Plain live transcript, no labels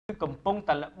កំពុង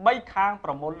តែល្បីខាងប្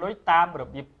រមូលលុយតាមរ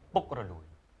បៀបពុករលួយ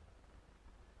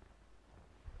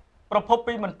ប្រពន្ធ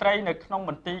ពីមន្ត្រីនៅក្នុង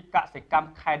មន្ទីរកសិកម្ម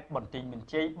ខេត្តបន្ទាយមាន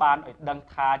ជ័យបានឲ្យដឹង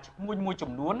ថាឈ្មួញមួយ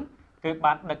ចំនួនគឺ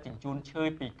បានដឹកជញ្ជូនឈើ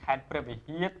ពីខេត្តព្រះវិ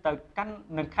ហារទៅកាន់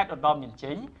នៅខេត្តឧត្តរមាន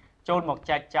ជ័យចូលមក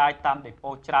ចែកចាយតាមដេ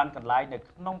ប៉ូច្រើនកន្លែងនៅ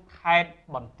ក្នុងខេត្ត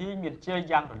បន្ទាយមានជ័យ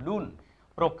យ៉ាងរលូន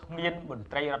ព្រោះគ្មានមន្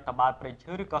ត្រីរដ្ឋបាលព្រៃ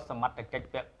ឈើឬក៏សមត្ថកិច្ច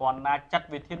ពាក់ព័ន្ធណាចាត់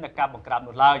វិធានការបង្ក្រាប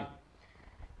នោះឡើយ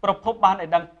ប្រពន្ធបានឲ្យ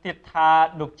ដឹងទៀតថា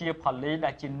លោកជាផលីដែ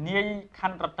លជានាយខ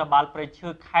ណ្ឌរដ្ឋបាលព្រៃឈើ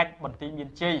ខេត្តបន្ទាយមាន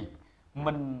ជ័យ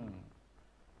មិន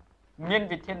មាន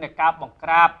វិធានការបង្ក្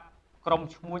រាបក្រុម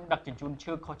ឈ្មួញដឹកជញ្ជូន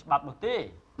ឈើខុសច្បាប់នោះទេ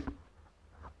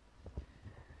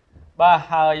បាទ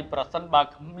ហើយប្រសិនបើ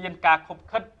គ្មានការខុប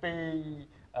ខិតពី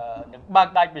នឹងបើក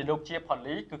ដៃពីលោកជាផ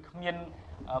លីគឺគ្មាន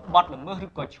បទល្មើសឬ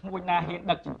ក៏ឈ្មួញណាហ៊ាន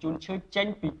ដឹកជញ្ជូនឈើចេញ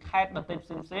ពីខេត្តដទៃផ្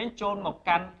សេងៗចូលមក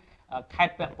កាន់ខេ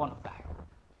ត្តពាក់ព័ន្ធនោះដែរ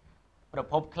ប្រ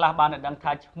ភពខ្លះបានឲ្យដឹង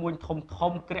ថាឈ្មួញ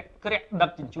ធំក្រាក់ដឹក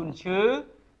ជញ្ជូនឈើ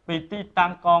ពីទីតាំ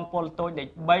ងកងពលតូចលេខ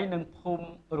3និងភូ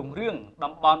មិរុងរឿង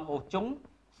តំបន់អូជុង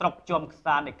ស្រុកជាំខ្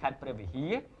សាននៃខេត្តព្រះវិហា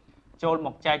រចូលម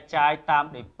កចែកចាយតាម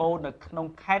ដេប៉ូនៅក្នុង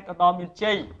ខេត្តឧត្តរមាន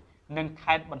ជ័យនិង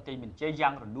ខេត្តបន្ទាយមានជ័យយ៉ា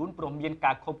ងរលូនព្រោះមាន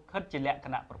ការខុបខិតជាលក្ខ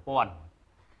ណៈប្រព័ន្ធ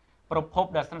ប្រភព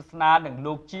ដែលស្និទ្ធស្នាលនឹង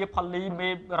លោកជាផលីមេ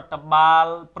រដ្ឋបាល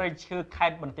ព្រៃឈើខេ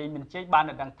ត្តបន្ទាយមានជ័យបាន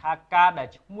ឲ្យដឹងថាការដែល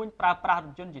ឈ្មួញប្រើប្រាស់រ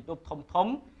ថយន្តជាទូកធំ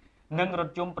និងរថ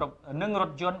យន្ត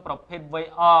ប្រភេទវ័យ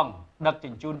អងដឹកជ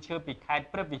ញ្ជូនឈើពីខេត្ត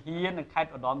ព្រះវិហារនិងខេត្ត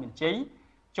ឧត្តរមានជ័យ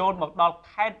ចូលមកដល់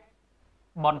ខេត្ត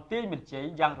បន្ទាយមានជ័យ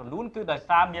យ៉ាងរលូនគឺដោយ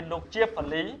សារមានលោកជាផ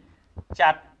លី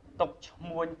ចាត់ទុកឈ្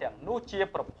មួញទាំងនោះជា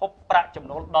ប្រភពប្រាក់ចំ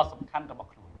ណូលដ៏សំខាន់របស់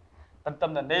ខ្លួនទន្ទឹ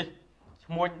មនឹងនេះ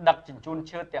ឈ្មួញដឹកជញ្ជូន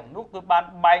ឈើទាំងនោះគឺបាន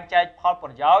បែងចែកផលប្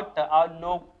រយោជន៍ទៅឲ្យ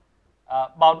លោក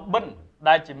បោនប៊ិន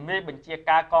ដែលជាមេបញ្ជា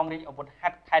ការកងរាជអាវុធហ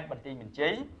ត្ថខេត្តបន្ទាយមានជ័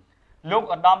យលោក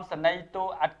ឧត្តមសេនីយ៍តួ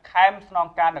អត់ខេមស្នង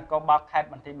ការនគរបាលខេត្ត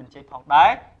បន្ទាយមានជ័យផងដែរ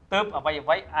ទើបអ្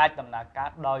វីអាចដំណើរការ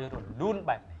ដោយរលូន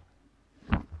បែបនេះ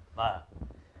បាទ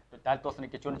ដូចតែទស្សនិ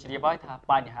កជនជ្រាបហើយថា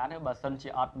បញ្ហានេះបើសិនជា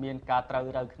អត់មានការត្រូវ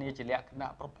រើគ្នាជាលក្ខណៈ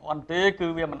ប្រព័ន្ធទេគឺ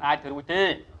វាមិនអាចទៅរួចទេ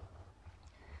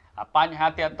បញ្ហា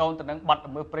ទាក់ទងទៅនឹងបទ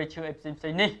ល្មើសព្រៃឈើផ្សេ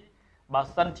ងនេះបើ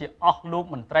សិនជាអស់លោក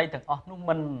មន្ត្រីទាំងអស់នោះ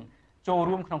មិនចូល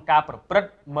រួមក្នុងការប្រព្រឹត្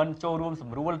តមិនចូលរួមស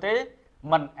ម្រួលទេ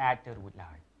មិនអាចទៅរួច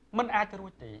ឡើយមិនអាចទៅរួ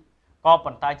ចទេក៏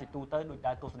ប៉ុន្តែជាទូទៅដោយ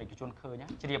ដែលទស្សនិកជនឃើញ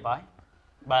ជ្រាបហើយ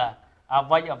បាទអ្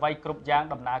វីគ្រប់យ៉ាង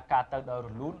ដំណើរការទៅដោយរ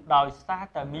លូនដោយសារ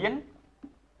តែមា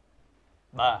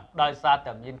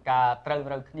នការត្រូវ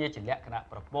រើគ្នាជាលក្ខណៈ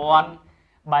ប្រព័ន្ធ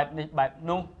បែបនេះបែប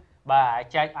នោះបា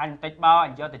ទចែកអញតិចមកអ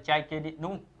ញយកទៅចែកគេនេះ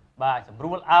នោះបាទសម្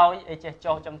រួលឲ្យអីចេះ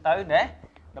ចោះចឹងទៅណា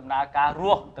ដំណើរការរ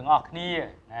ស់ទាំងអស់គ្នា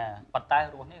ប៉ុន្តែ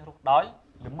រស់នេះរស់ដោយ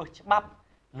ល្មើសច្បាប់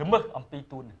ល្មើសអំពី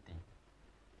ទូនាទី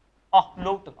អស់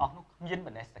លោកទាំងអស់នោះគ្មានម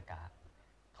នសិការ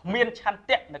គ្មានឆន្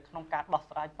ទៈនៅក្នុងការដោះ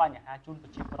ស្រាយបញ្ហាជូនប្រ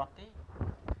ជាពលរដ្ឋទេ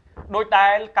ដោយដែ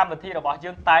លកម្មវិធីរបស់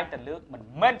យើងតែងតែលើកមិន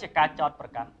មែនជាការចោទប្រ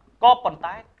កាន់ក៏ប៉ុន្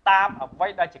តែតាមអ្វី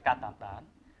ដែលជាការតាមដាន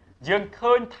យើង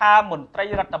ឃើញថាមន្ត្រី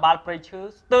រដ្ឋបាលព្រៃឈើ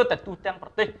ស្ទើរតែទូទាំងប្រ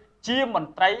ទេសជាម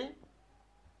ន្ត្រី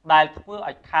ដែលធ្វើ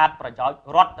ឲ្យខាតប្រយោជន៍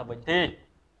រដ្ឋទៅវិញទេ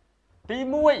ទី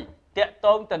1តាក់ទ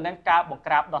ងទៅនឹងការបង្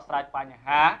ក្រាបដោះស្រាយបញ្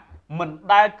ហាមិន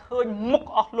ដែលឃើញមុខ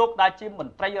អស់លោកដែលជាម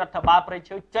ន្ត្រីរដ្ឋបាលព្រៃ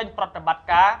ឈើចេញប្រតិបត្តិ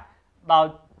ការដោយ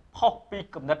ផុសពី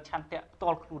គំនិតឆន្ទៈផ្ទា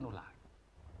ល់ខ្លួននោះឡើយ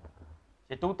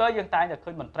ជាទូទៅយើងតែងតែឃើ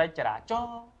ញមន្ត្រីចរាចរ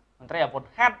ណ៍មន្ត្រីអាវុធ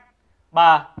ហត្ថ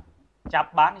បាទចាប់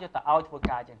បានយកទៅឲ្យធ្វើ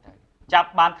ការចឹងទៅចាប់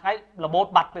បានថ្ងៃរបូត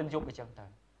បាត់ពេលយប់អញ្ចឹងទៅ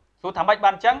សួរថាម៉េចបា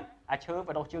នអញ្ចឹងអាឈើប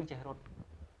ដោះជើងចេះរត់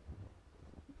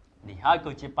នេះហើយ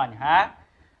គឺជាបញ្ហា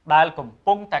ដែលកំ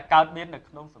ពុងតែកើតមាននៅ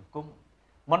ក្នុងសង្គម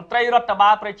មន្ត្រីរដ្ឋបា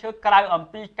លព្រៃឈើក្រៅអំ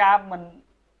ពីការមិន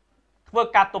ធ្វើ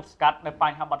ការទប់ស្កាត់នៅប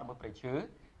ញ្ហាបទល្មើសព្រៃឈើ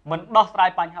មិនដោះស្រាយ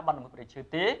បញ្ហាបទល្មើសព្រៃឈើ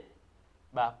ទេ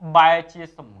បាទបែរជា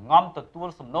សំងំទទួល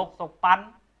សំណូកសោកប៉ាន់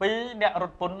ពីអ្នករ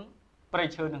ត់ពន្ធព្រៃ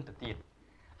ឈើនឹងទៅទៀត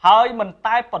ហើយមិន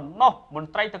តែប៉ុណ្ណោះមន្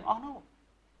ត្រីទាំងអស់នោះ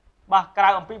បាទក្រៅ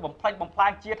អំពីបំផ្លិចបំផ្លា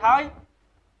ញជាតិហើយ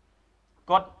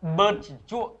គាត់បឺតជញ្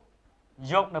ជក់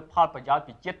យកនៅផលប្រយោជន៍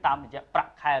ពីជាតិតាមរយៈប្រា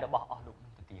ក់ខែរបស់អស់លោកនឹ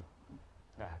ងទៅទៀត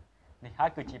បាទនេះហើយ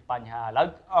គឺជាបញ្ហាឥឡូវ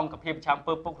អង្គភាពប្រឆាំង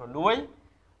ពើពុករលួយ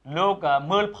លោក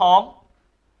មើលផង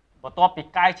បន្ទាប់ពី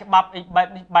កាយច្បាប់អីបែប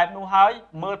នេះបែបនោះហើយ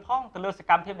មើលផងទៅលើស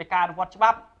កម្មភាពនៃការអនុវត្តច្បា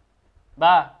ប់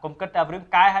បាទកុំគិតតែរឿង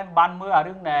កាយហើយមិនបានមើលអា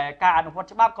រឿងនៃការអនុវត្ត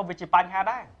ច្បាប់ក៏វាជាបញ្ហា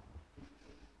ដែរ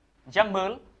អញ្ចឹងមើ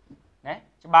លណា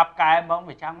ច្បាប់កែមក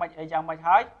វាចាំងមិនអីយ៉ាងម៉េច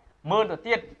ហើយមើលទៅ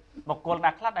ទៀតបុគ្គល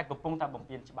ណាខ្លះដែលកំពុងតែបំ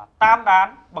ពេញច្បាប់តាមដាន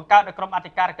បង្កើតឲ្យក្រុមអ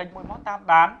ធិការកិច្ចមួយមកតាម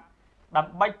ដានដើ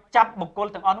ម្បីចាប់បុគ្គល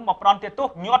ទាំងអស់នោះមកផ្ដន់ទោស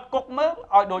ញាត់គុកមើល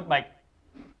ឲ្យដូចម៉េច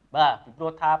បាទពីព្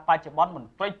រោះថាបច្ចុប្បន្នមន្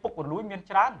ត្រីពុករលួយមាន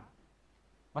ច្រើន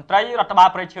មន្ត្រីរដ្ឋបាល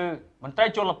ព្រៃឈើមន្ត្រី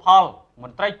ជលផលម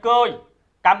ន្ត្រីគយ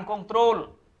កម្មគនត្រូល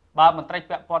បាទមន្ត្រី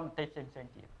ពាក់ព័ន្ធផ្សេង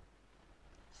ទៀត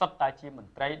សុទ្ធតែជាម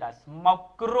ន្ត្រីដែលស្មោក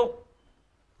គ្រប់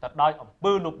ទៅដោយអំ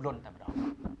ពើលោភលន់តែម្ដង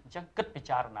អញ្ចឹងគិតពិ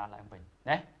ចារណាឡើងវិញ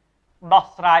ណាដោះ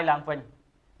ស្រាយឡើងវិញ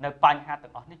នៅបញ្ហា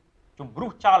ទាំងអស់នេះជំរុះ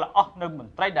ចោលអស់នៅម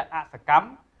ន្ត្រីដែលអសកម្ម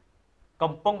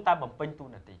កំពុងតែបំពេញតួ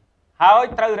នាទីហើយ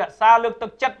ត្រូវរក្សាលើកទឹ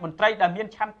កចិត្តមន្ត្រីដែលមាន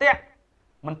ឆន្ទៈ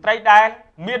មន្ត្រីដែល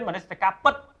មានមនសិការ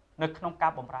ពិតនៅក្នុងកា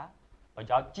របម្រើប្រ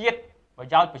យោជន៍ជាតិប្រ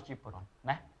យោជន៍ប្រជាពលរដ្ឋ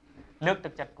ណាលើកទឹ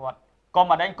កចិត្តគាត់កុំ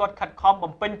ឲ្យដេញគាត់ខិតខំ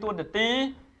បំពេញតួនាទី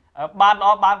បានល្អ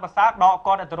បានប្រសើរដក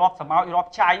គាត់ទៅរាប់សម្ោចរាប់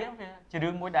ចៃវាជារឿ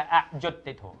ងមួយដែលអយុត្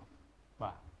តិធម៌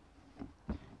បាទ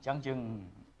អញ្ចឹងយើង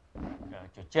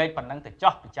ជជែកប៉ុណ្ណឹងទៅ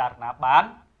ចោះពិចារណាបាន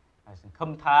ហើយសង្ឃឹម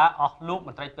ថាអស់លោកម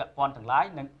ន្ត្រីពាក់ព័ន្ធទាំងឡាយ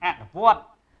នឹងអនុវត្ត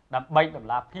ដើម្បីតម្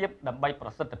លាភាពដើម្បីប្រ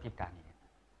សិទ្ធភាពការងារ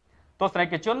ទស្សនិ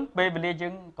កជនពេលវេលាយើ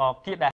ងក៏គៀកដែរ